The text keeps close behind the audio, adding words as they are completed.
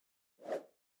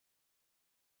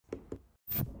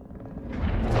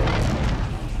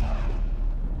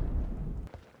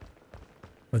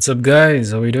What's up,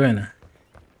 guys? How we doing?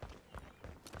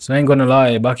 So I ain't gonna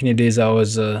lie, back in the days I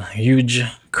was a huge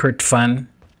Kurt fan.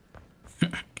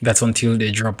 That's until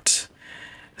they dropped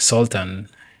Sultan.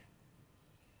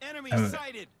 I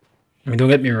mean, don't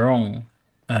get me wrong.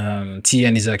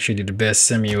 TN is actually the best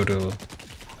semi-auto.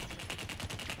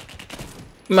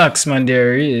 Marksman,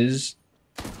 there is.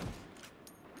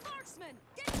 Marksman,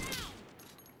 get down.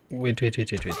 Wait.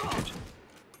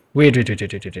 Wait.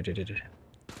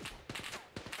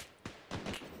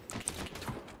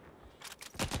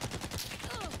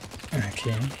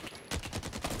 Okay.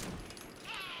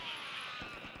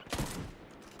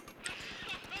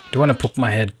 Don't want to poke my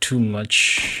head too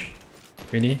much.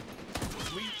 Really?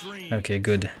 Okay,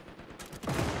 good.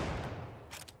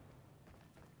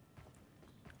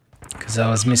 Because I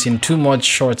was missing too much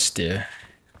shots there.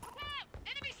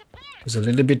 It was a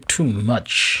little bit too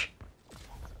much.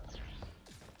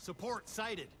 Support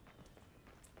sighted.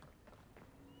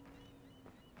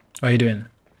 What are you doing?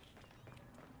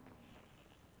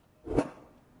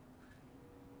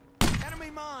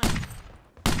 Enemy mine.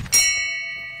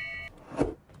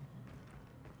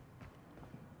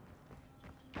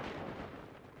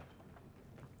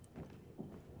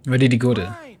 Where did he go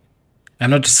to? I'm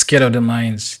not scared of the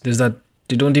mines. There's that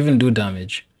they don't even do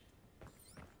damage.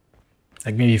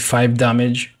 Like maybe 5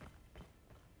 damage.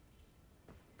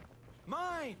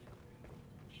 Mine.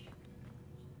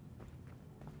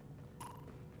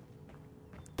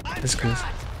 That's good.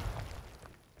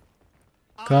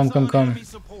 Come.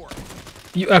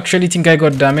 You actually think I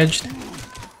got damaged?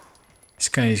 This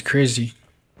guy is crazy.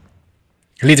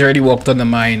 He literally walked on the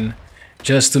mine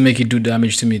just to make it do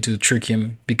damage to me, to trick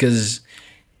him, because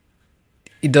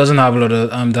it doesn't have a lot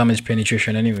of damage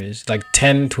penetration anyways. Like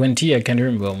 10, 20, I can't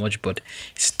remember how much, but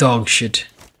it's dog shit.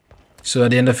 So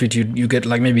at the end of it, you get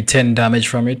like maybe 10 damage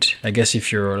from it. I guess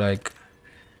if you're like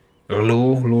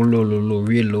low,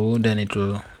 real low, then it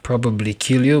will probably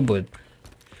kill you, but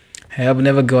I have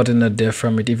never gotten a death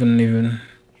from it, even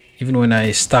when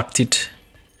I stacked it.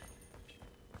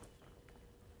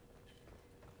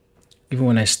 Even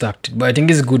when I stacked it. But I think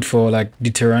it's good for like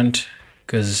deterrent,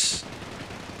 because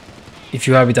if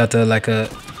you have it at a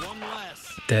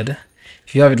dead,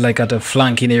 if you have it like at a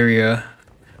flanking area,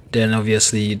 then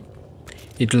obviously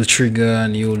it will trigger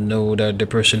and you'll know that the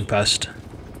person passed.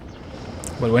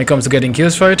 But when it comes to getting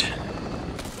kills for it,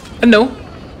 no.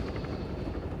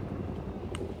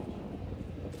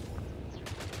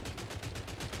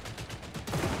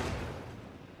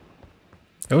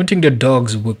 I don't think the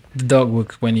dogs work. The dog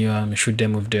works when you shoot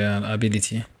them with their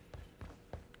ability.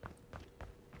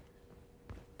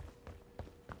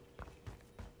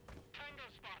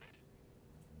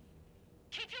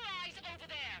 Keep your eyes over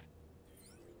there.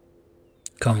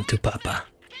 Come to Papa.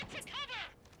 Get to cover.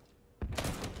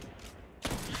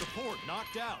 Support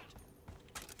knocked out.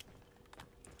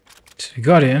 So we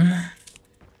got him.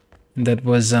 That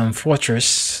was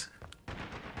Fortress.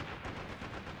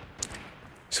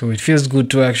 So it feels good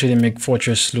to actually make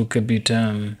Fortress look a bit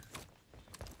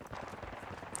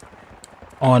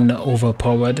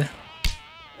overpowered.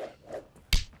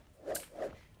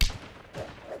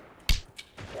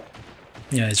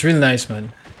 Yeah, it's really nice,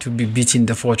 man, to be beating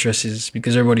the Fortresses,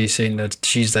 because everybody is saying that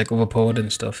she's like overpowered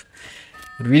and stuff.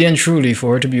 But really and truly,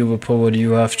 for her to be overpowered,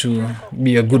 you have to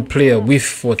be a good player with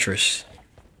Fortress.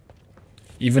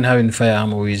 Even having fire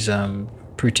ammo is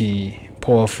pretty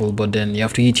powerful, but then you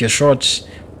have to hit your shots,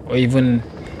 or even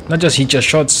not just hit your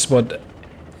shots, but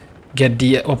get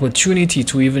the opportunity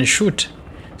to even shoot.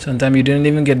 Sometimes you didn't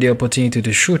even get the opportunity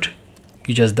to shoot,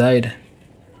 you just died.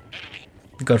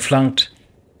 You got flanked.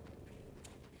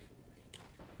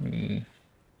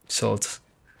 Assault.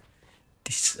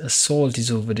 This assault is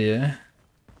over there.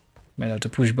 Might have to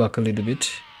push back a little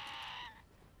bit.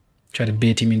 Try to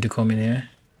bait him into coming here.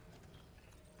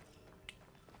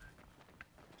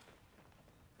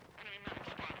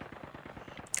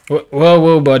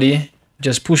 Whoa, buddy.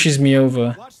 Just pushes me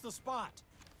over. Watch the spot.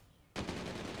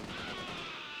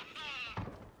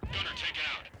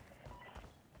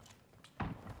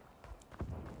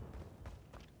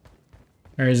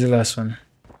 Where is the last one?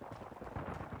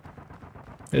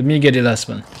 Let me get the last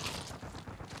one.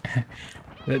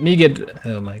 Let me get...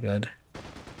 Oh my god.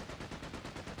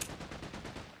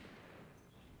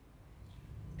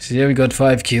 So yeah, we got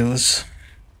 5 kills.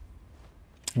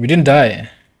 We didn't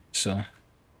die, so...